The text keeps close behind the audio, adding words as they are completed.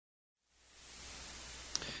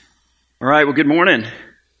All right, well, good morning.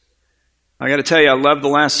 I got to tell you, I love the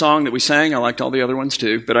last song that we sang. I liked all the other ones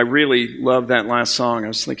too, but I really love that last song. I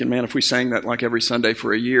was thinking, man, if we sang that like every Sunday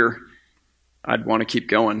for a year, I'd want to keep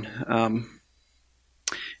going. And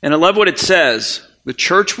I love what it says. The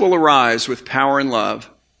church will arise with power and love.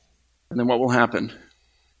 And then what will happen?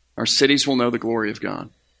 Our cities will know the glory of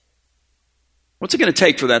God. What's it going to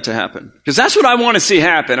take for that to happen? Because that's what I want to see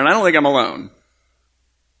happen, and I don't think I'm alone.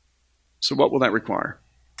 So what will that require?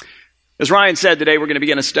 As Ryan said, today we're going to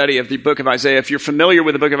begin a study of the book of Isaiah. If you're familiar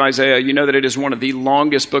with the book of Isaiah, you know that it is one of the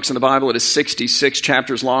longest books in the Bible. It is 66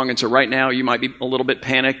 chapters long, and so right now you might be a little bit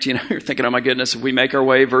panicked. You know, you're thinking, oh my goodness, if we make our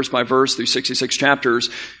way verse by verse through 66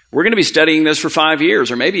 chapters, we're going to be studying this for 5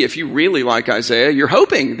 years. Or maybe if you really like Isaiah, you're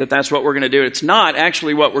hoping that that's what we're going to do. It's not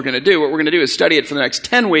actually what we're going to do. What we're going to do is study it for the next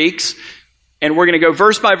 10 weeks, and we're going to go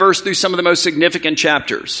verse by verse through some of the most significant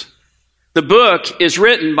chapters. The book is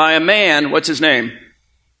written by a man. What's his name?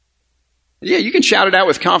 Yeah, you can shout it out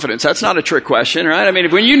with confidence. That's not a trick question, right? I mean,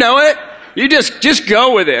 when you know it, you just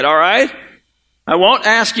go with it, all right? I won't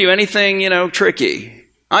ask you anything, tricky.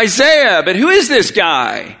 Isaiah, but who is this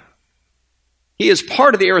guy? He is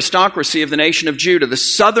part of the aristocracy of the nation of Judah, the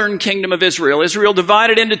southern kingdom of Israel. Israel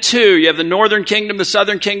divided into two. You have the northern kingdom, the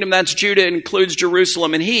southern kingdom, that's Judah. It includes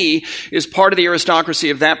Jerusalem, and he is part of the aristocracy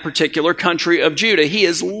of that particular country of Judah. He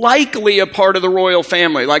is likely a part of the royal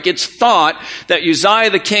family. Like, it's thought that Uzziah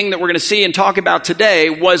the king that we're going to see and talk about today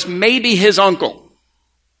was maybe his uncle.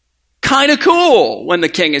 Kind of cool when the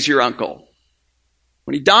king is your uncle.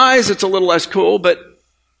 When he dies, it's a little less cool, but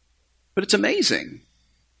it's amazing.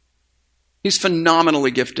 He's phenomenally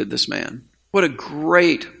gifted, this man. What a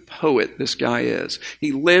great poet this guy is.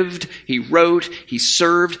 He lived, he wrote, he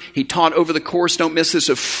served, he taught over the course, don't miss this,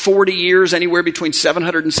 of 40 years, anywhere between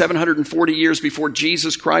 700 and 740 years before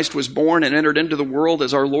Jesus Christ was born and entered into the world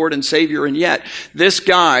as our Lord and Savior. And yet, this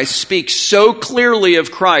guy speaks so clearly of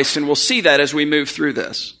Christ, and we'll see that as we move through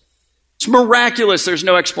this. It's miraculous. There's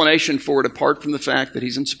no explanation for it apart from the fact that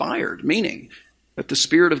he's inspired, meaning that the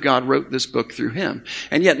Spirit of God wrote this book through him.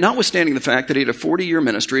 And yet, notwithstanding the fact that he had a 40-year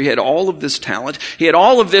ministry, he had all of this talent, he had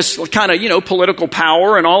all of this kind of, political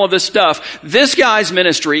power and all of this stuff, this guy's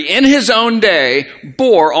ministry in his own day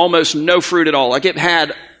bore almost no fruit at all. Like, it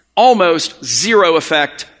had almost zero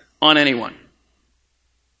effect on anyone.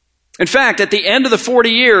 In fact, at the end of the 40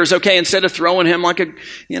 years, instead of throwing him like a,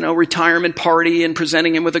 retirement party and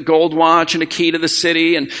presenting him with a gold watch and a key to the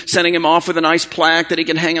city and sending him off with a nice plaque that he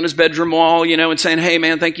can hang on his bedroom wall, and saying, hey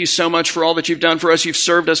man, thank you so much for all that you've done for us. You've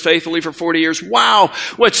served us faithfully for 40 years. Wow,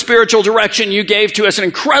 what spiritual direction you gave to us. An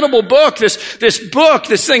incredible book. This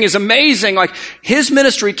thing is amazing. Like, his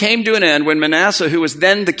ministry came to an end when Manasseh, who was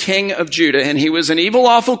then the king of Judah, and he was an evil,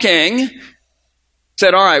 awful king,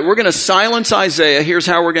 said, all right, we're going to silence Isaiah. Here's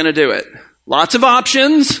how we're going to do it. Lots of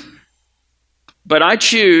options, but I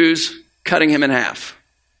choose cutting him in half.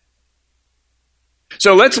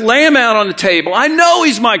 So let's lay him out on the table. I know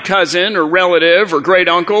he's my cousin or relative or great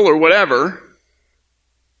uncle or whatever,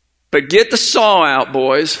 but get the saw out,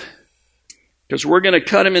 boys, because we're going to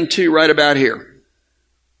cut him in two right about here.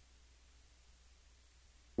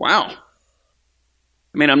 Wow.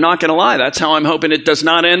 I mean, I'm not going to lie. That's how I'm hoping it does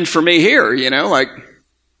not end for me here,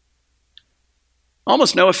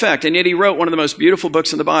 almost no effect. And yet he wrote one of the most beautiful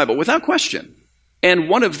books in the Bible, without question. And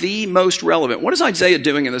one of the most relevant. What is Isaiah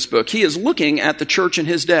doing in this book? He is looking at the church in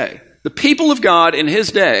his day, the people of God in his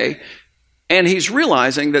day, and he's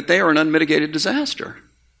realizing that they are an unmitigated disaster.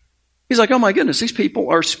 He's like, oh my goodness, these people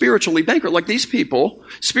are spiritually bankrupt. Like, these people,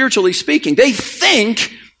 spiritually speaking, they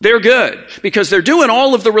think they're good because they're doing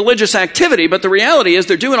all of the religious activity, but the reality is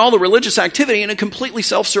they're doing all the religious activity in a completely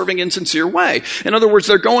self-serving, insincere way. In other words,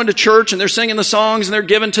 they're going to church and they're singing the songs and they're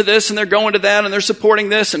giving to this and they're going to that and they're supporting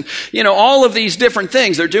this and, all of these different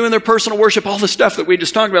things. They're doing their personal worship, all the stuff that we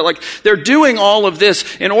just talked about. Like, they're doing all of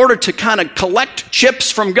this in order to kind of collect chips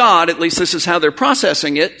from God. At least this is how they're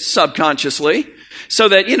processing it subconsciously. So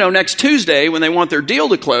that, next Tuesday when they want their deal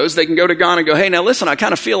to close, they can go to God and go, hey, now listen, I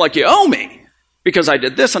kind of feel like you owe me. Because I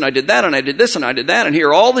did this and I did that and I did this and I did that, and here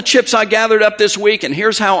are all the chips I gathered up this week, and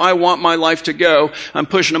here's how I want my life to go. I'm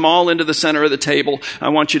pushing them all into the center of the table. I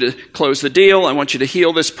want you to close the deal. I want you to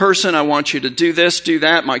heal this person. I want you to do this, do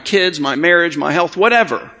that, my kids, my marriage, my health,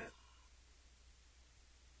 whatever.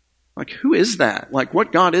 Like, who is that? Like,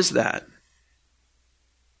 what God is that?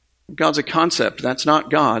 God's a concept. That's not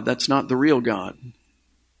God. That's not the real God.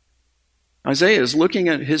 Isaiah is looking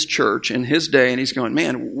at his church in his day, and he's going,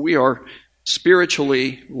 man, we are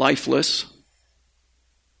spiritually lifeless,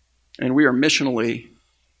 and we are missionally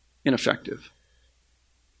ineffective.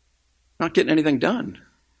 Not getting anything done.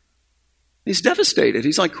 He's devastated.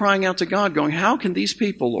 He's like crying out to God, going, how can these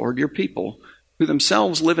people, Lord, your people, who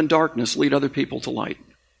themselves live in darkness, lead other people to light?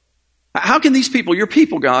 How can these people, your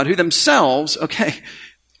people, God, who themselves,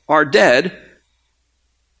 are dead,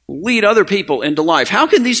 lead other people into life? How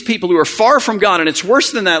can these people who are far from God, and it's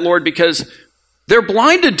worse than that, Lord, because they're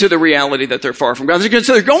blinded to the reality that they're far from God. Because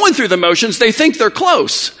they're going through the motions, they think they're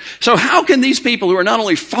close. So how can these people who are not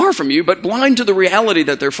only far from you, but blind to the reality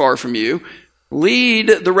that they're far from you, lead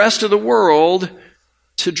the rest of the world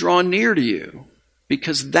to draw near to you?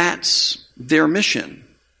 Because that's their mission.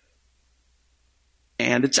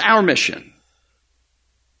 And it's our mission.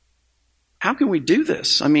 How can we do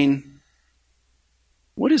this? I mean,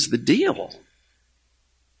 what is the deal?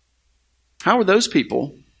 How are those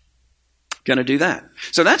people going to do that?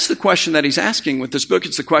 So that's the question that he's asking with this book.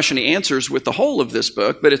 It's the question he answers with the whole of this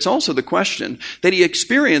book, but it's also the question that he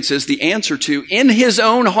experiences the answer to in his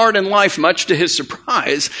own heart and life, much to his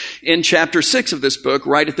surprise, in chapter 6 of this book,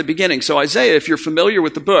 right at the beginning. So Isaiah, if you're familiar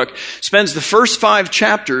with the book, spends the first 5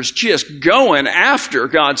 chapters just going after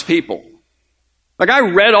God's people. Like, I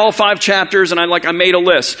read all 5 chapters and I made a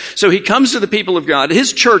list. So he comes to the people of God,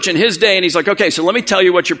 his church in his day, and he's like, okay, so let me tell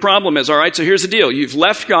you what your problem is, all right? So here's the deal. You've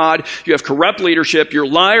left God. You have corrupt leadership. You're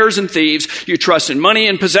liars and thieves. You trust in money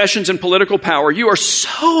and possessions and political power. You are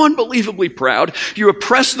so unbelievably proud. You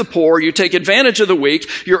oppress the poor. You take advantage of the weak.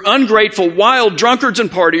 You're ungrateful, wild drunkards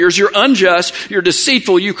and partiers. You're unjust. You're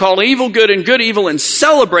deceitful. You call evil good and good evil and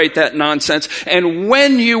celebrate that nonsense. And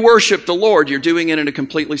when you worship the Lord, you're doing it in a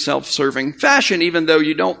completely self-serving fashion, even though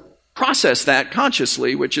you don't process that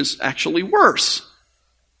consciously, which is actually worse.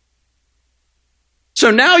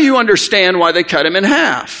 So now you understand why they cut him in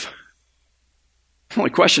half. The only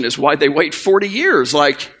question is, why'd they wait 40 years?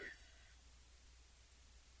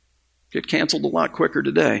 Get canceled a lot quicker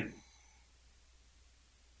today.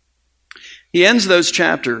 He ends those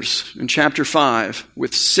chapters in chapter 5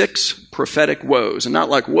 with 6 prophetic woes. And not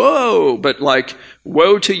like, whoa, but like,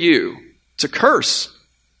 woe to you. It's a curse.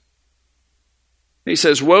 He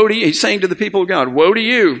says, woe to you. He's saying to the people of God, woe to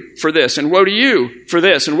you for this, and woe to you for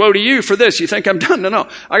this, and woe to you for this. You think I'm done? No.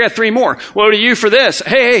 I got 3 more. Woe to you for this.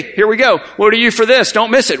 Hey, here we go. Woe to you for this.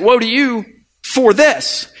 Don't miss it. Woe to you for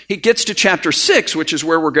this. He gets to chapter 6, which is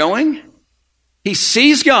where we're going. He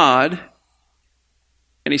sees God,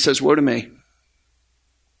 and he says, woe to me.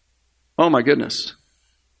 Oh my goodness.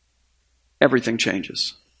 Everything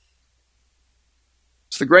changes.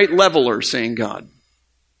 It's the great leveler seeing God.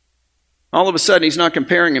 All of a sudden, he's not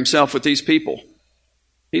comparing himself with these people.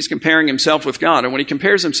 He's comparing himself with God. And when he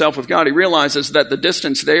compares himself with God, he realizes that the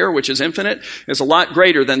distance there, which is infinite, is a lot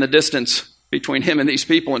greater than the distance between him and these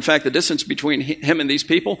people. In fact, the distance between him and these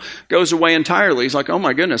people goes away entirely. He's like, oh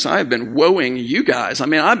my goodness, I have been woeing you guys. I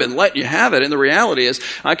mean, I've been letting you have it. And the reality is,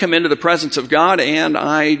 I come into the presence of God and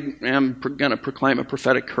I am going to proclaim a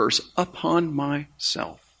prophetic curse upon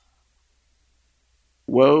myself.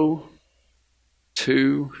 Woe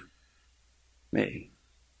to me.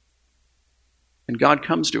 And God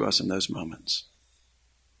comes to us in those moments.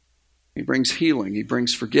 He brings healing. He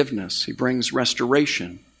brings forgiveness. He brings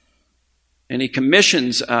restoration. And he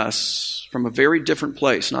commissions us from a very different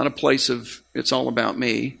place, not a place of it's all about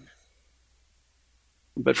me,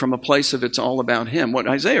 but from a place of it's all about him. What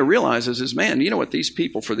Isaiah realizes is, man, you know what,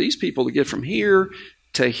 for these people to get from here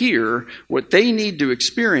to here, what they need to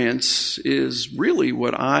experience is really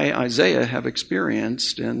what I, Isaiah, have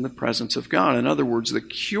experienced in the presence of God. In other words, the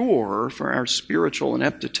cure for our spiritual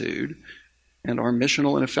ineptitude and our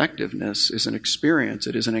missional ineffectiveness is an experience.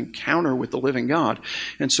 It is an encounter with the living God.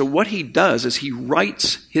 And so what he does is he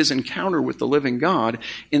writes his encounter with the living God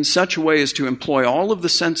in such a way as to employ all of the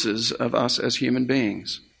senses of us as human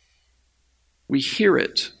beings. We hear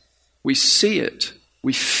it. We see it.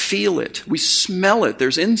 We feel it. We smell it.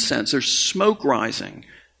 There's incense. There's smoke rising.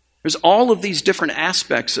 There's all of these different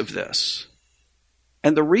aspects of this.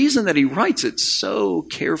 And the reason that he writes it so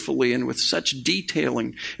carefully and with such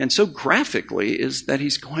detailing and so graphically is that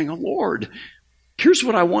he's going, oh Lord, here's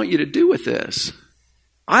what I want you to do with this.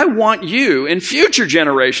 I want you in future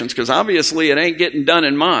generations, because obviously it ain't getting done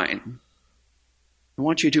in mine. I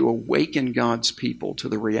want you to awaken God's people to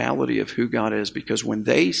the reality of who God is, because when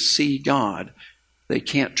they see God, they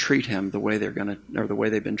can't treat him the way the way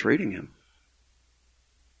they've been treating him.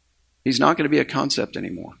 He's not going to be a concept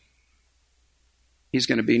anymore. He's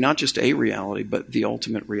going to be not just a reality, but the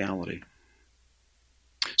ultimate reality.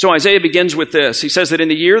 So Isaiah begins with this. He says that in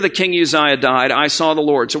the year that King Uzziah died, I saw the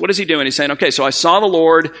Lord. So what is he doing? He's saying, okay, so I saw the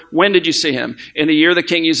Lord. When did you see him? In the year that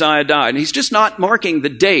King Uzziah died. And he's just not marking the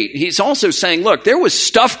date. He's also saying, look, there was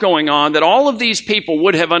stuff going on that all of these people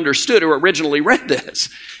would have understood who originally read this.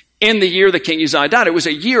 in the year that King Uzziah died. It was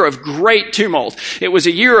a year of great tumult. It was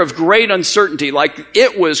a year of great uncertainty. Like,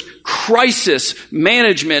 it was crisis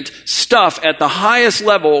management stuff at the highest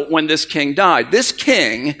level when this king died. This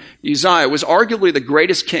king, Uzziah, was arguably the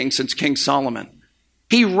greatest king since King Solomon.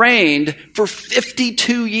 He reigned for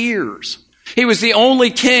 52 years. He was the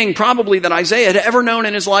only king probably that Isaiah had ever known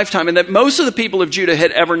in his lifetime, and that most of the people of Judah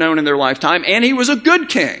had ever known in their lifetime, and he was a good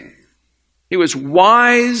king. He was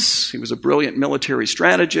wise. He was a brilliant military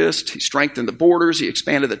strategist. He strengthened the borders. He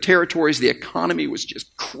expanded the territories. The economy was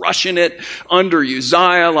just crushing it under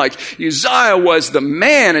Uzziah. Like, Uzziah was the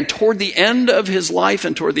man. And toward the end of his life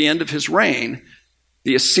and toward the end of his reign,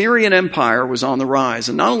 the Assyrian Empire was on the rise.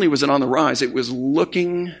 And not only was it on the rise, it was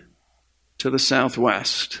looking to the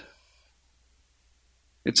southwest.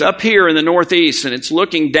 It's up here in the northeast, and it's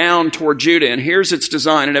looking down toward Judah, and here's its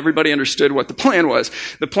design, and everybody understood what the plan was.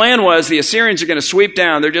 The plan was the Assyrians are going to sweep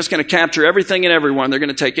down. They're just going to capture everything and everyone. They're going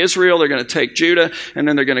to take Israel, they're going to take Judah, and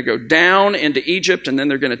then they're going to go down into Egypt, and then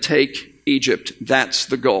they're going to take Egypt. That's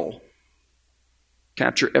the goal.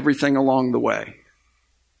 Capture everything along the way.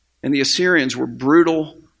 And the Assyrians were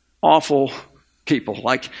brutal, awful people.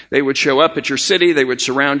 Like, they would show up at your city, they would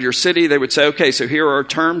surround your city, they would say, okay, so here are our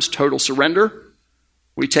terms: total surrender.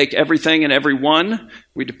 We take everything and everyone.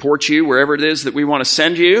 We deport you wherever it is that we want to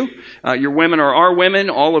send you. Your women are our women.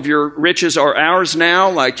 All of your riches are ours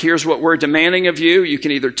now. Like, here's what we're demanding of you. You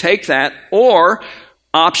can either take that, or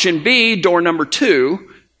option B, door number 2,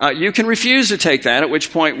 you can refuse to take that, at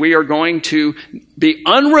which point we are going to be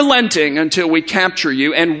unrelenting until we capture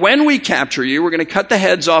you. And when we capture you, we're going to cut the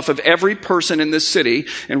heads off of every person in this city,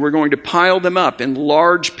 and we're going to pile them up in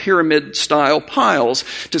large pyramid-style piles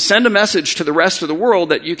to send a message to the rest of the world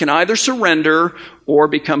that you can either surrender or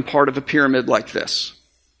become part of a pyramid like this.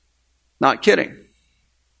 Not kidding.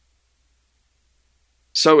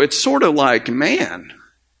 So it's sort of like, man,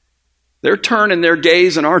 they're turning their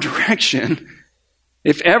gaze in our direction.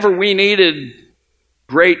 If ever we needed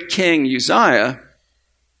great King Uzziah,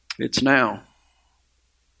 it's now.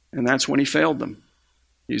 And that's when he failed them,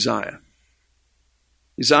 Uzziah.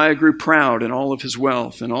 Uzziah grew proud in all of his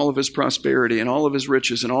wealth and all of his prosperity and all of his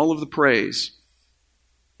riches and all of the praise.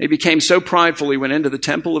 He became so prideful, he went into the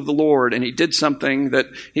temple of the Lord and he did something that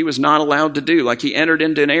he was not allowed to do. Like, he entered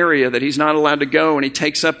into an area that he's not allowed to go, and he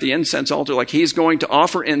takes up the incense altar. Like, he's going to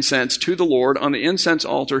offer incense to the Lord on the incense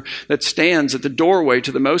altar that stands at the doorway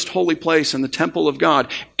to the most holy place in the temple of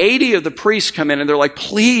God. 80 of the priests come in and they're like,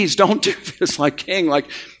 please don't do this. Like, king, like,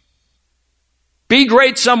 be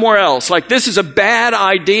great somewhere else. Like, this is a bad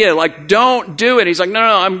idea. Like, don't do it. He's like, no,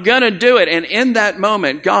 I'm going to do it. And in that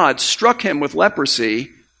moment, God struck him with leprosy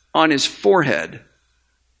on his forehead.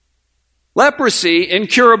 Leprosy,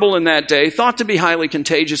 incurable in that day, thought to be highly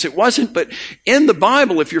contagious. It wasn't, but in the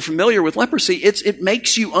Bible, if you're familiar with leprosy, it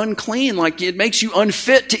makes you unclean. Like, it makes you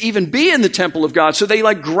unfit to even be in the temple of God. So they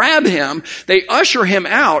grab him, they usher him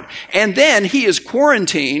out, and then he is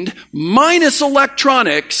quarantined minus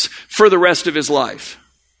electronics for the rest of his life.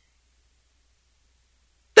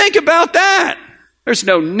 Think about that. There's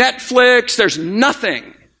no Netflix, there's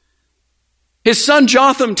nothing. His son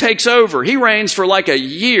Jotham takes over. He reigns for like a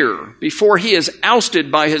year before he is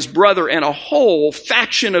ousted by his brother and a whole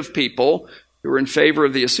faction of people who are in favor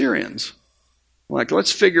of the Assyrians. Like,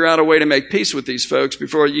 let's figure out a way to make peace with these folks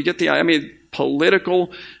before you get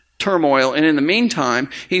political turmoil. And in the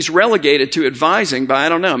meantime, he's relegated to advising by, I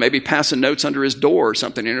don't know, maybe passing notes under his door or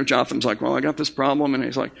something. You know, Jotham's like, well, I got this problem. And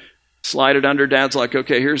he's like, slide it under. Dad's like,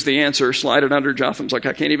 okay, here's the answer. Slide it under. Jotham's like,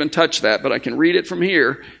 I can't even touch that, but I can read it from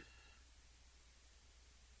here.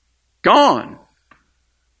 Gone.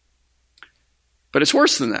 But it's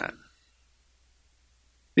worse than that.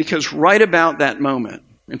 Because right about that moment,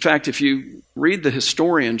 in fact, if you read the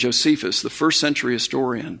historian Josephus, the first century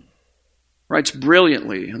historian, writes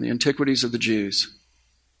brilliantly on the antiquities of the Jews.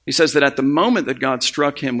 He says that at the moment that God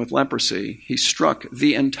struck him with leprosy, he struck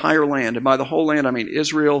the entire land. And by the whole land, I mean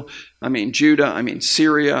Israel, I mean Judah, I mean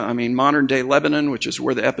Syria, I mean modern day Lebanon, which is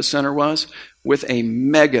where the epicenter was, with a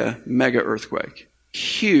mega earthquake.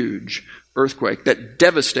 Huge earthquake that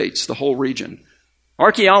devastates the whole region.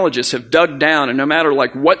 Archaeologists have dug down, and no matter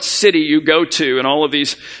what city you go to in all of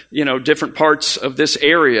these, different parts of this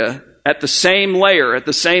area, at the same layer, at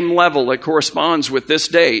the same level that corresponds with this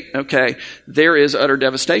date, okay, there is utter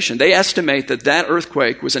devastation. They estimate that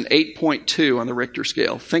earthquake was an 8.2 on the Richter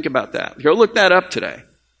scale. Think about that. Go look that up today.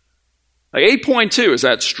 8.2, is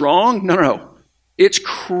that strong? No. It's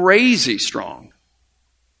crazy strong.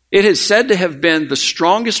 It is said to have been the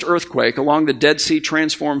strongest earthquake along the Dead Sea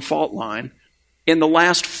Transform fault line in the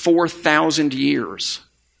last 4,000 years.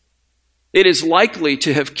 it is likely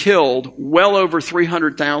to have killed well over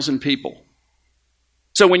 300,000 people.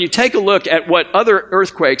 So when you take a look at what other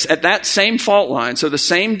earthquakes at that same fault line, so the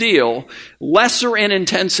same deal, lesser in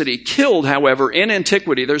intensity, killed, however, in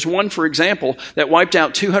antiquity. There's one, for example, that wiped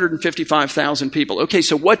out 255,000 people. Okay,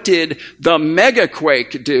 so what did the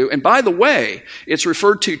megaquake do? And by the way, it's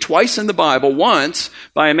referred to twice in the Bible, once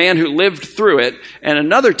by a man who lived through it, and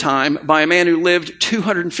another time by a man who lived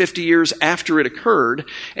 250 years after it occurred.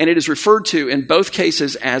 And it is referred to in both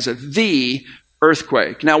cases as the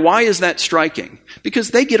earthquake. Now, why is that striking? Because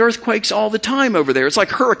they get earthquakes all the time over there. It's like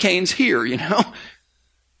hurricanes here, you know.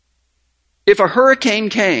 If a hurricane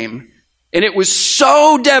came and it was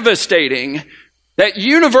so devastating that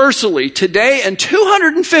universally today and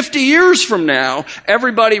 250 years from now,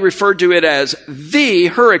 everybody referred to it as the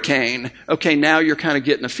hurricane. Okay, now you're kind of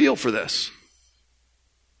getting a feel for this.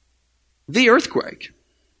 The earthquake.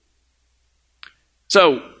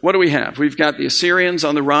 So, what do we have? We've got the Assyrians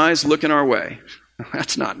on the rise looking our way.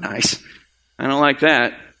 That's not nice. I don't like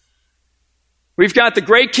that. We've got the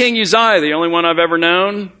great King Uzziah, the only one I've ever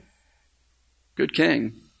known. Good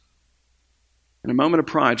king. In a moment of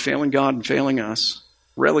pride, failing God and failing us,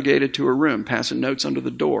 relegated to a room, passing notes under the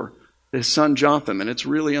door. His son Jotham, and it's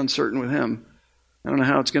really uncertain with him. I don't know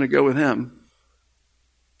how it's going to go with him.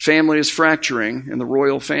 Family is fracturing in the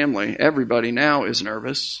royal family. Everybody now is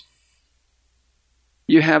nervous.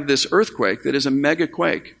 You have this earthquake that is a mega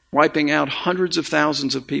quake, wiping out hundreds of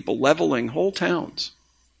thousands of people, leveling whole towns.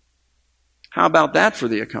 How about that for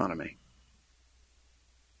the economy?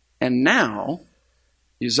 And now,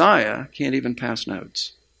 Uzziah can't even pass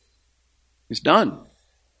notes. He's done.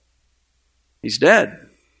 He's dead.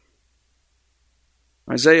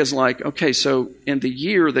 Isaiah's like, okay, so in the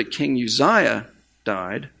year that King Uzziah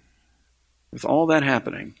died, with all that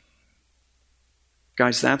happening,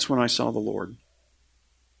 guys, that's when I saw the Lord.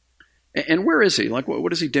 And where is he? Like,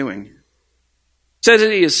 what is he doing? It says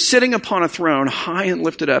that he is sitting upon a throne, high and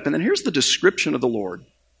lifted up. And then here's the description of the Lord.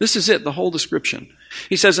 This is it, the whole description.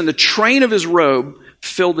 He says, and the train of his robe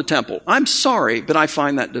filled the temple. I'm sorry, but I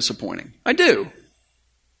find that disappointing. I do.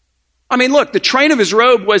 I mean, look, the train of his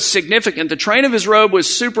robe was significant. The train of his robe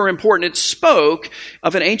was super important. It spoke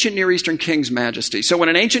of an ancient Near Eastern king's majesty. So when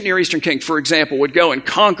an ancient Near Eastern king, for example, would go and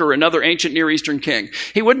conquer another ancient Near Eastern king,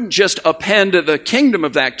 he wouldn't just append the kingdom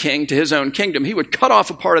of that king to his own kingdom. He would cut off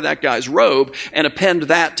a part of that guy's robe and append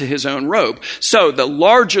that to his own robe. So the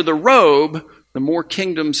larger the robe, the more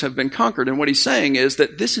kingdoms have been conquered. And what he's saying is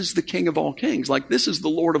that this is the King of all kings. Like, this is the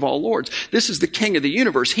Lord of all lords. This is the King of the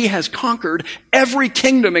universe. He has conquered every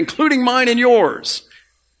kingdom, including mine and yours.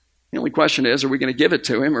 The only question is, are we going to give it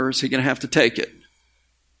to him, or is he going to have to take it?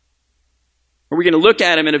 Are we going to look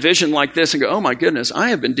at him in a vision like this and go, oh my goodness,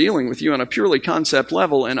 I have been dealing with you on a purely concept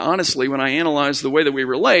level, and honestly, when I analyze the way that we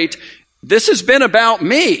relate, this has been about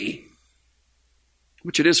me,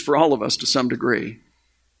 which it is for all of us to some degree.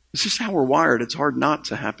 It's just how we're wired. It's hard not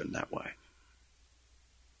to happen that way.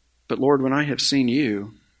 But Lord, when I have seen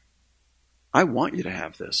you, I want you to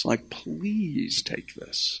have this. Like, please take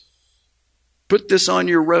this. Put this on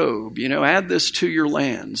your robe. Add this to your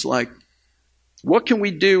lands. Like, what can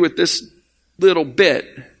we do with this little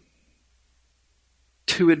bit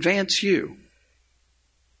to advance you?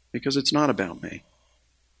 Because it's not about me.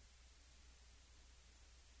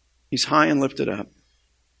 He's high and lifted up.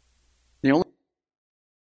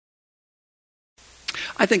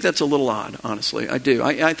 I think that's a little odd, honestly. I do.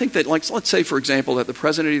 I think that, like, let's say, for example, that the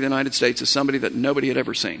President of the United States is somebody that nobody had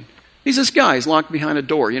ever seen. He's this guy. He's locked behind a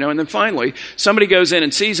door, and then finally somebody goes in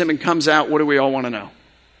and sees him and comes out. What do we all want to know?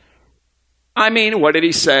 I mean, what did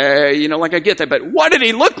he say? I get that, but what did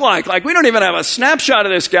he look like? Like, we don't even have a snapshot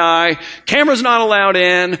of this guy. Camera's not allowed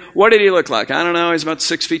in. What did he look like? I don't know. He's about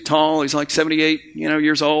 6 feet tall. He's like 78,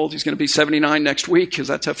 years old. He's going to be 79 next week because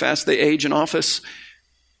that's how fast they age in office.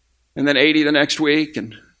 And then 80 the next week,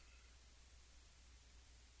 and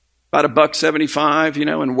about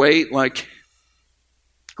 $175, in weight, like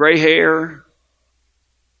gray hair.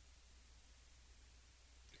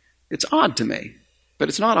 It's odd to me, but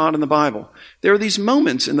it's not odd in the Bible. There are these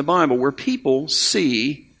moments in the Bible where people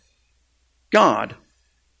see God,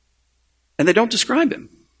 and they don't describe him.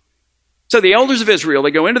 So the elders of Israel,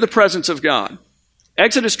 they go into the presence of God.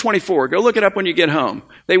 Exodus 24, go look it up when you get home.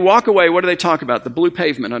 They walk away, what do they talk about? The blue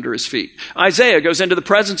pavement under his feet. Isaiah goes into the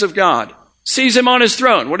presence of God, sees him on his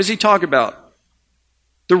throne. What does he talk about?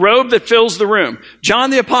 The robe that fills the room. John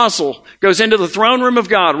the Apostle goes into the throne room of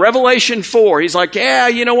God. Revelation 4, he's like, yeah,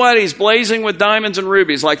 you know what? He's blazing with diamonds and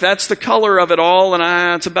rubies. Like, that's the color of it all, and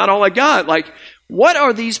that's about all I got. Like, what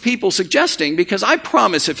are these people suggesting? Because I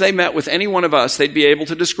promise if they met with any one of us, they'd be able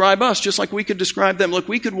to describe us just like we could describe them. Look,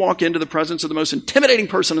 we could walk into the presence of the most intimidating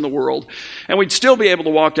person in the world, and we'd still be able to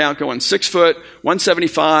walk out going 6 foot,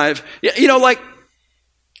 175.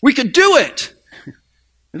 We could do it.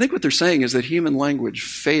 I think what they're saying is that human language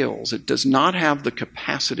fails. It does not have the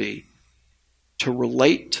capacity to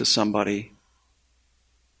relate to somebody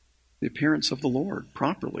the appearance of the Lord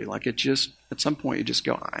properly. Like it just, at some point you just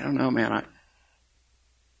go, I don't know, man.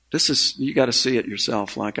 You got to see it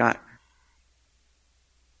yourself.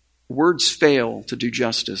 Words fail to do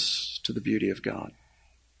justice to the beauty of God.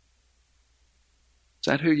 Is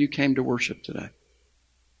that who you came to worship today?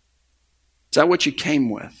 Is that what you came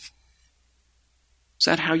with? Is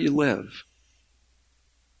that how you live?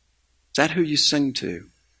 Is that who you sing to?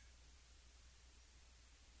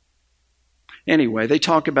 Anyway, they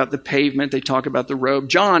talk about the pavement, they talk about the robe.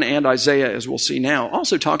 John and Isaiah, as we'll see now,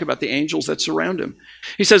 also talk about the angels that surround him.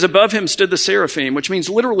 He says, above him stood the seraphim, which means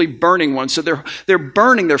literally burning ones. So they're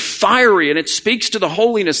burning, they're fiery, and it speaks to the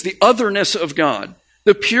holiness, the otherness of God,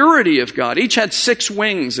 the purity of God. Each had 6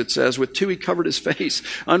 wings, it says. With 2 he covered his face,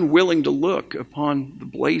 unwilling to look upon the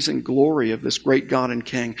blazing glory of this great God and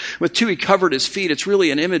King. With 2 he covered his feet. It's really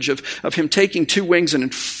an image of him taking 2 wings and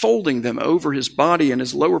enfolding them over his body and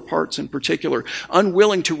his lower parts in particular,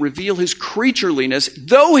 unwilling to reveal his creatureliness,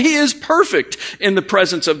 though he is perfect in the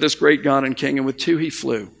presence of this great God and King. And with 2 he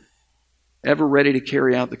flew, ever ready to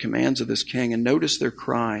carry out the commands of this King. And notice their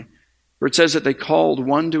cry. For it says that they called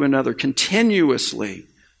one to another continuously,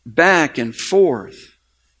 back and forth,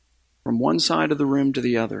 from one side of the room to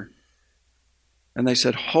the other. And they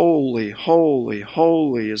said, holy, holy,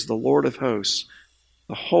 holy is the Lord of hosts.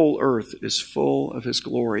 The whole earth is full of his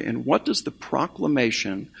glory. And what does the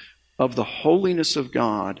proclamation of the holiness of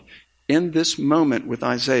God in this moment with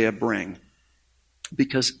Isaiah bring?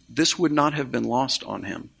 Because this would not have been lost on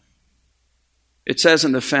him. It says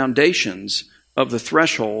in the foundations of the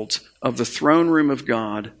thresholds of the throne room of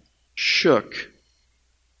God shook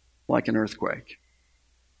like an earthquake.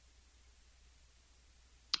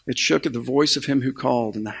 It shook at the voice of him who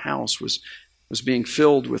called, and the house was being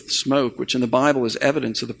filled with smoke, which in the Bible is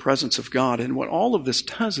evidence of the presence of God. And what all of this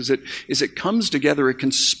does is it comes together, it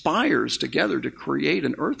conspires together to create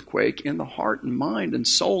an earthquake in the heart and mind and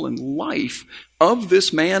soul and life of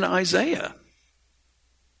this man Isaiah.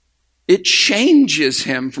 It changes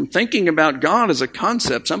him from thinking about God as a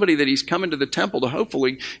concept, somebody that he's come into the temple to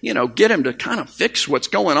hopefully, get him to kind of fix what's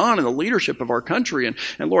going on in the leadership of our country. And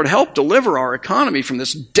Lord, help deliver our economy from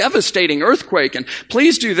this devastating earthquake. And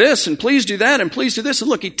please do this, and please do that, and please do this. And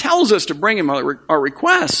look, he tells us to bring him our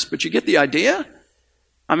requests, but you get the idea?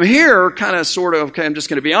 I'm here kind of sort of, okay, I'm just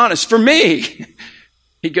going to be honest. For me,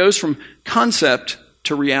 he goes from concept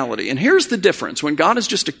to reality. And here's the difference. When God is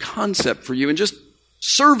just a concept for you, and just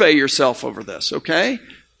survey yourself over this, okay?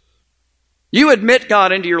 You admit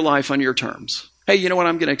God into your life on your terms. Hey, you know what?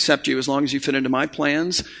 I'm going to accept you as long as you fit into my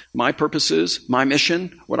plans, my purposes, my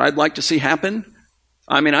mission, what I'd like to see happen.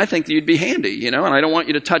 I think that you'd be handy, and I don't want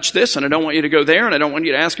you to touch this, and I don't want you to go there, and I don't want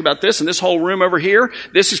you to ask about this, and this whole room over here,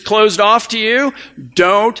 this is closed off to you.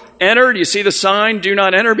 Don't enter. Do you see the sign, do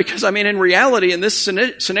not enter? Because, in reality, in this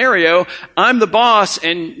scenario, I'm the boss,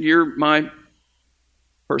 and you're my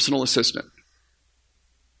personal assistant.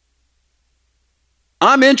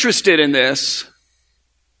 I'm interested in this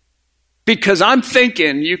because I'm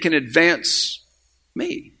thinking you can advance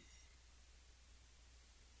me.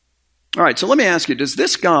 All right, so let me ask you, does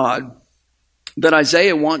this God that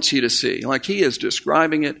Isaiah wants you to see, like he is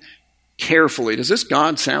describing it carefully, does this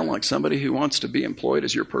God sound like somebody who wants to be employed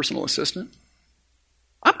as your personal assistant?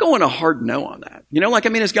 I'm going a hard no on that.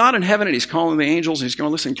 Is God in heaven and he's calling the angels and he's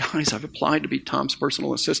going, listen, guys, I've applied to be Tom's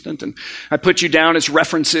personal assistant and I put you down as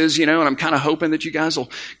references, and I'm kind of hoping that you guys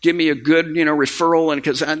will give me a good, referral, and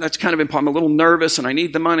because that's kind of, I'm a little nervous and I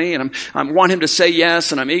need the money and I want him to say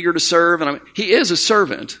yes and I'm eager to serve, and he is a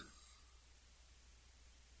servant.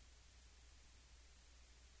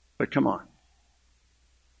 But come on.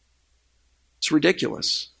 It's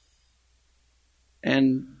ridiculous.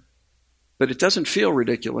 But it doesn't feel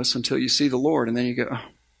ridiculous until you see the Lord, and then you go, oh,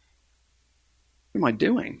 what am I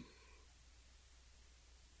doing?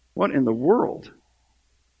 What in the world?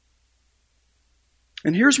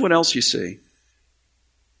 And here's what else you see.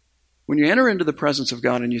 When you enter into the presence of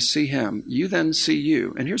God and you see him, you then see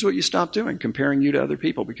you. And here's what you stop doing, comparing you to other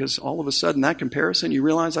people, because all of a sudden that comparison, you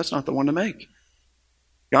realize that's not the one to make.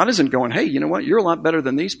 God isn't going, hey, you know what? You're a lot better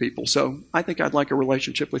than these people, so I think I'd like a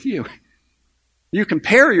relationship with you. You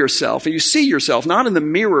compare yourself and you see yourself not in the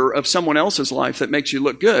mirror of someone else's life that makes you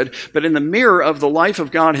look good, but in the mirror of the life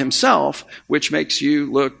of God himself, which makes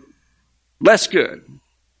you look less good.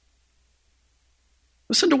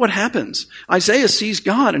 Listen to what happens. Isaiah sees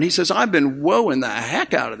God and he says, I've been woeing the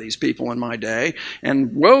heck out of these people in my day,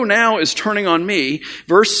 and woe now is turning on me.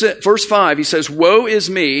 Verse 5, he says, woe is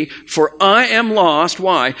me, for I am lost.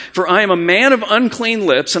 Why? For I am a man of unclean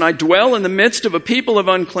lips, and I dwell in the midst of a people of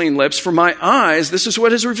unclean lips. For my eyes, this is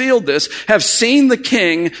what has revealed this, have seen the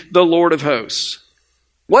King, the Lord of hosts.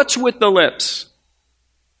 What's with the lips?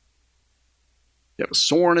 You have a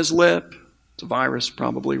sore on his lip. It's a virus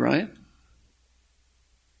probably, right?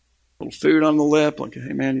 Little food on the lip, like,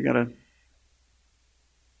 hey man, the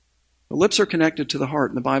lips are connected to the heart,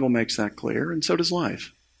 and the Bible makes that clear, and so does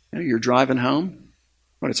life. You're driving home,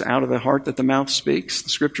 but it's out of the heart that the mouth speaks, the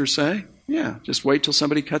scriptures say. Yeah, just wait till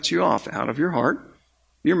somebody cuts you off. Out of your heart,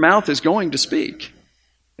 your mouth is going to speak,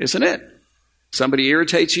 isn't it? Somebody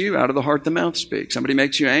irritates you, out of the heart the mouth speaks. Somebody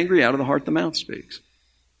makes you angry, out of the heart the mouth speaks.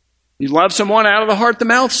 You love someone, out of the heart the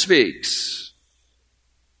mouth speaks.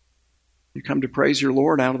 You come to praise your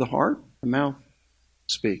Lord, out of the heart, the mouth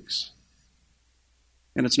speaks.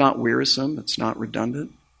 And it's not wearisome, it's not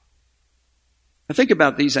redundant. I think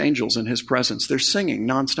about these angels in his presence. They're singing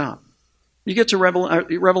nonstop. You get to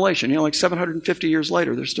Revelation, like 750 years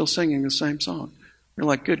later, they're still singing the same song. You're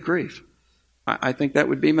like, good grief. I think that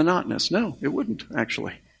would be monotonous. No, it wouldn't,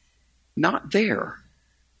 actually. Not there.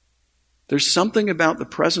 There's something about the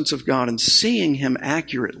presence of God and seeing him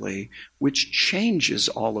accurately which changes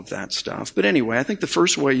all of that stuff. But anyway, I think the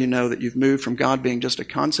first way you know that you've moved from God being just a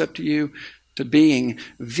concept to you to being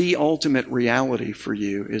the ultimate reality for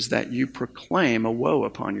you is that you proclaim a woe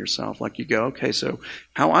upon yourself. Like you go, okay, so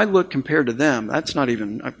how I look compared to them, that's not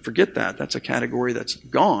even, forget that. That's a category that's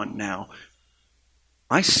gone now.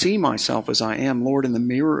 I see myself as I am, Lord, in the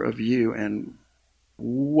mirror of you, and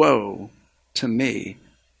woe to me.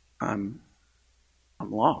 I'm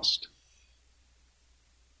lost.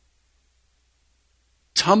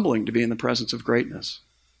 It's humbling to be in the presence of greatness.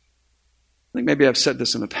 I think maybe I've said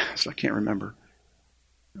this in the past. I can't remember.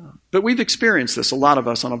 But we've experienced this, a lot of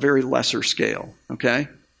us, on a very lesser scale, okay?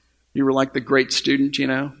 You were like the great student,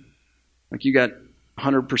 Like you got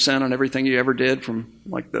 100% on everything you ever did from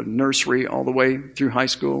like the nursery all the way through high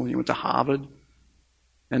school. You went to Harvard.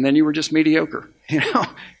 And then you were just mediocre,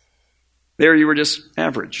 There you were just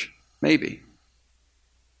average, maybe.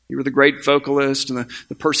 You were the great vocalist and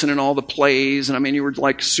the person in all the plays. And you were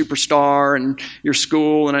like superstar in your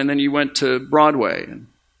school. And then you went to Broadway and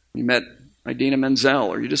you met Idina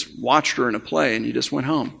Menzel, or you just watched her in a play and you just went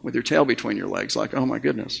home with your tail between your legs like, oh my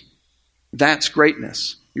goodness. That's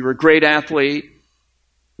greatness. You were a great athlete.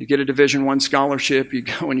 You get a Division I scholarship. You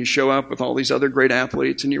go and you show up with all these other great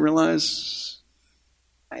athletes and you realize,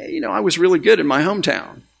 I was really good in my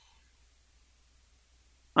hometown.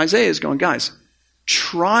 Isaiah is going, guys,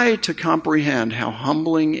 try to comprehend how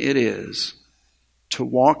humbling it is to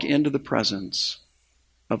walk into the presence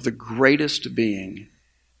of the greatest being,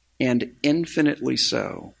 and infinitely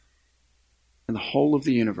so, in the whole of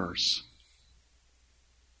the universe.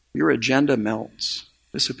 Your agenda melts,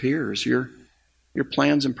 disappears. Your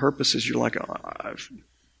plans and purposes, you're like, oh,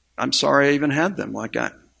 I'm sorry I even had them. Like,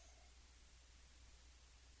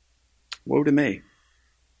 woe to me.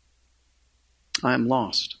 I am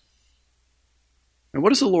lost. And what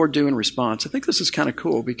does the Lord do in response? I think this is kind of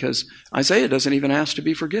cool because Isaiah doesn't even ask to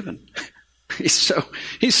be forgiven. He's so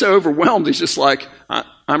overwhelmed. He's just like,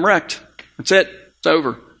 I'm wrecked. That's it. It's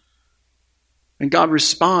over. And God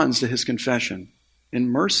responds to his confession in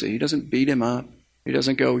mercy. He doesn't beat him up. He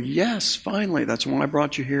doesn't go, yes, finally, that's when I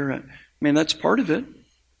brought you here. That's part of it.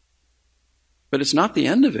 But it's not the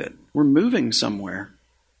end of it. We're moving somewhere.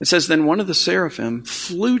 It says, then one of the seraphim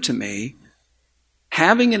flew to me,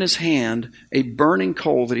 having in his hand a burning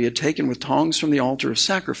coal that he had taken with tongs from the altar of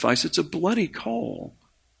sacrifice. It's a bloody coal.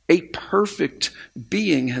 A perfect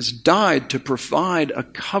being has died to provide a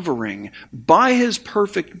covering by his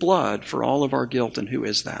perfect blood for all of our guilt. And who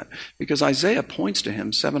is that? Because Isaiah points to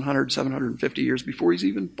him 750 years before he's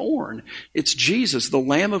even born. It's Jesus, the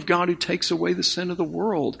Lamb of God who takes away the sin of the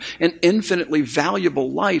world. An infinitely valuable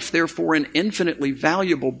life, therefore an infinitely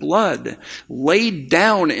valuable blood laid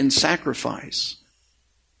down in sacrifice,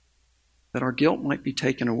 that our guilt might be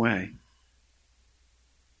taken away.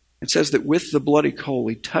 It says that with the bloody coal,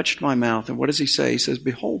 he touched my mouth. And what does he say? He says,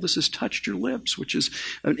 behold, this has touched your lips, which is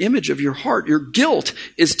an image of your heart. Your guilt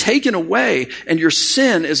is taken away and your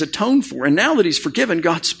sin is atoned for. And now that he's forgiven,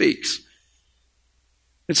 God speaks.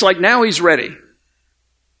 It's like now he's ready.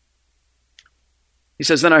 He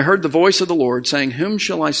says, then I heard the voice of the Lord saying, whom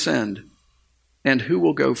shall I send and who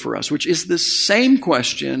will go for us? Which is the same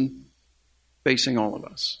question facing all of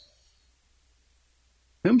us.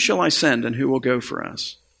 Whom shall I send and who will go for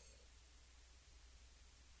us?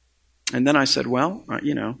 And then I said, well,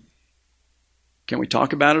 can we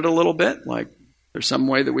talk about it a little bit? Like, there's some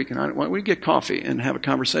way that why don't we get coffee and have a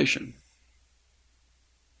conversation?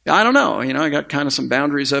 I don't know. I got kind of some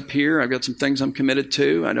boundaries up here. I've got some things I'm committed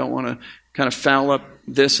to. I don't want to kind of foul up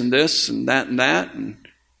this and that and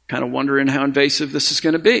kind of wondering how invasive this is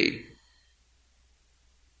going to be.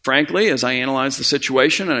 Frankly, as I analyze the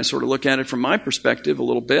situation and I sort of look at it from my perspective a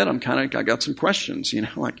little bit, I got some questions,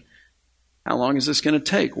 like, how long is this going to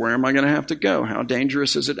take? Where am I going to have to go? How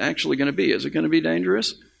dangerous is it actually going to be? Is it going to be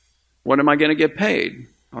dangerous? What am I going to get paid?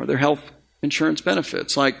 Are there health insurance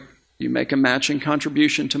benefits? Like, you make a matching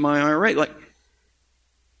contribution to my IRA. Like,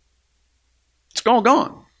 it's all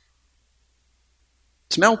gone.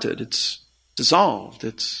 It's melted. It's dissolved.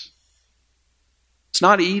 It's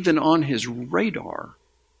not even on his radar.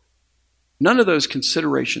 None of those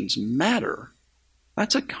considerations matter.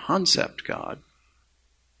 That's a concept, God.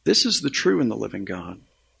 This is the true and the living God.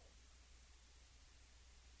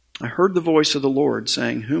 I heard the voice of the Lord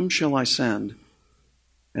saying, "Whom shall I send?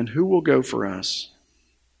 And who will go for us?"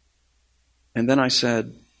 And then I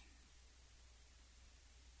said,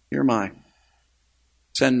 "Here am I.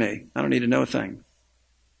 Send me. I don't need to know a thing.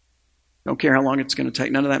 Don't care how long it's going to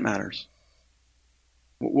take. None of that matters.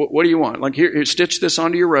 What do you want? Like, here, stitch this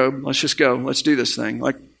onto your robe. Let's just go. Let's do this thing.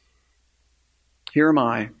 Like, here am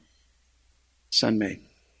I. Send me."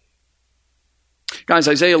 Guys,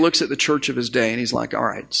 Isaiah looks at the church of his day and he's like, all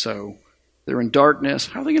right, so they're in darkness.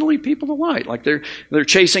 How are they going to lead people to light? Like, they're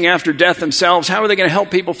chasing after death themselves. How are they going to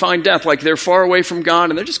help people find death? Like, they're far away from God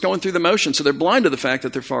and they're just going through the motions. So they're blind to the fact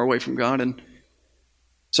that they're far away from God. And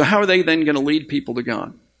so how are they then going to lead people to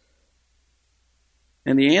God?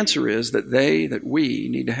 And the answer is that we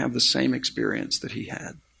need to have the same experience that he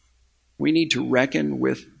had. We need to reckon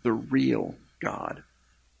with the real God.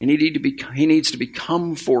 And he needs to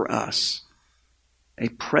become for us a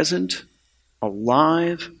present,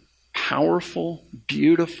 alive, powerful,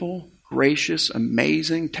 beautiful, gracious,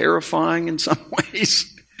 amazing, terrifying in some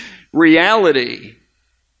ways, reality.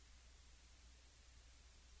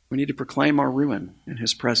 We need to proclaim our ruin in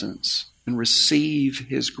his presence and receive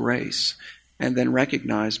his grace, and then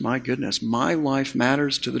recognize, my goodness, my life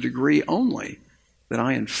matters to the degree only that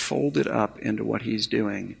I enfold it up into what he's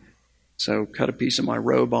doing. So cut a piece of my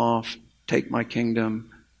robe off, take my kingdom.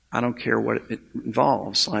 I don't care what it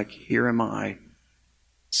involves. Like, here am I,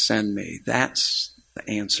 send me. That's the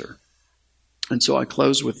answer. And so I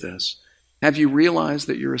close with this. Have you realized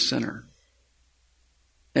that you're a sinner?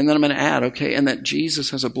 And then I'm going to add, okay, and that Jesus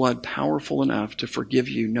has a blood powerful enough to forgive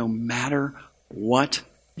you no matter what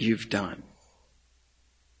you've done.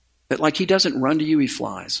 That, like, he doesn't run to you, he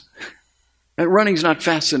flies. That running's not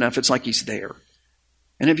fast enough. It's like he's there.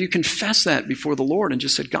 And have you confessed that before the Lord and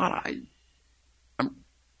just said, God,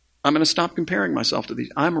 I'm going to stop comparing myself to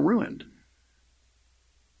these. I'm ruined.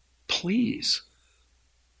 Please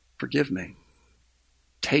forgive me.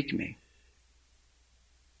 Take me.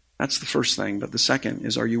 That's the first thing. But the second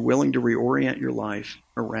is, are you willing to reorient your life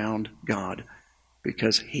around God?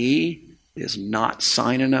 Because he is not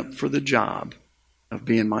signing up for the job of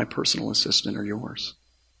being my personal assistant or yours.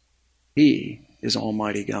 He is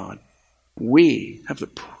Almighty God. We have the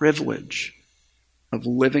privilege of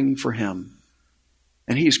living for him.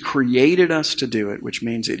 And he's created us to do it, which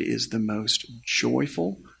means it is the most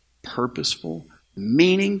joyful, purposeful,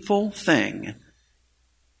 meaningful thing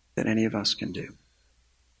that any of us can do.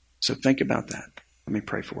 So think about that. Let me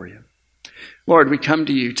pray for you. Lord, we come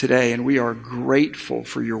to you today and we are grateful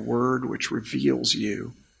for your word which reveals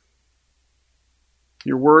you.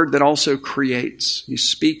 Your word that also creates. You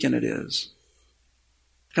speak and it is.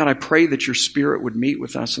 God, I pray that your Spirit would meet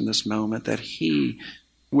with us in this moment, that he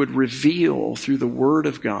would reveal through the word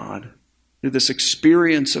of God, through this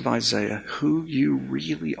experience of Isaiah, who you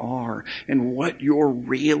really are and what you're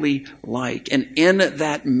really like. And in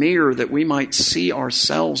that mirror that we might see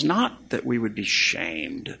ourselves, not that we would be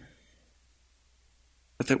shamed,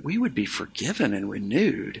 but that we would be forgiven and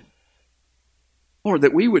renewed. Lord,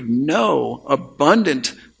 that we would know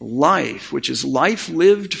abundant life, which is life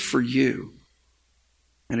lived for you,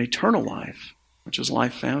 and eternal life, which is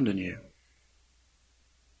life found in you.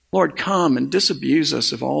 Lord, come and disabuse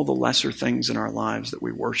us of all the lesser things in our lives that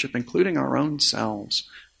we worship, including our own selves.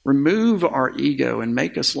 Remove our ego and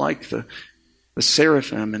make us like the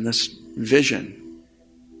seraphim in this vision.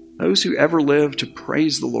 Those who ever lived to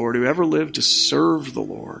praise the Lord, who ever lived to serve the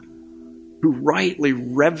Lord, who rightly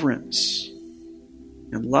reverence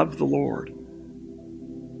and love the Lord.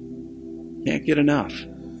 Can't get enough.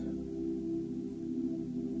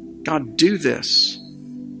 God, do this,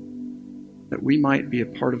 that we might be a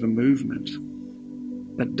part of a movement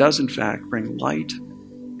that does in fact bring light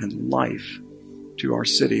and life to our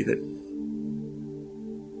city, that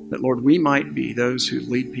Lord, we might be those who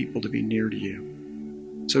lead people to be near to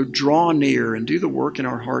you. So draw near and do the work in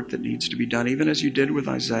our heart that needs to be done, even as you did with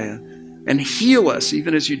Isaiah, and heal us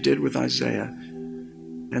even as you did with Isaiah,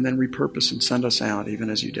 and then repurpose and send us out even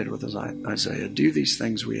as you did with Isaiah. Do these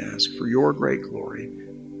things, we ask, for your great glory.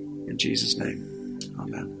 In Jesus' name,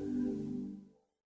 amen.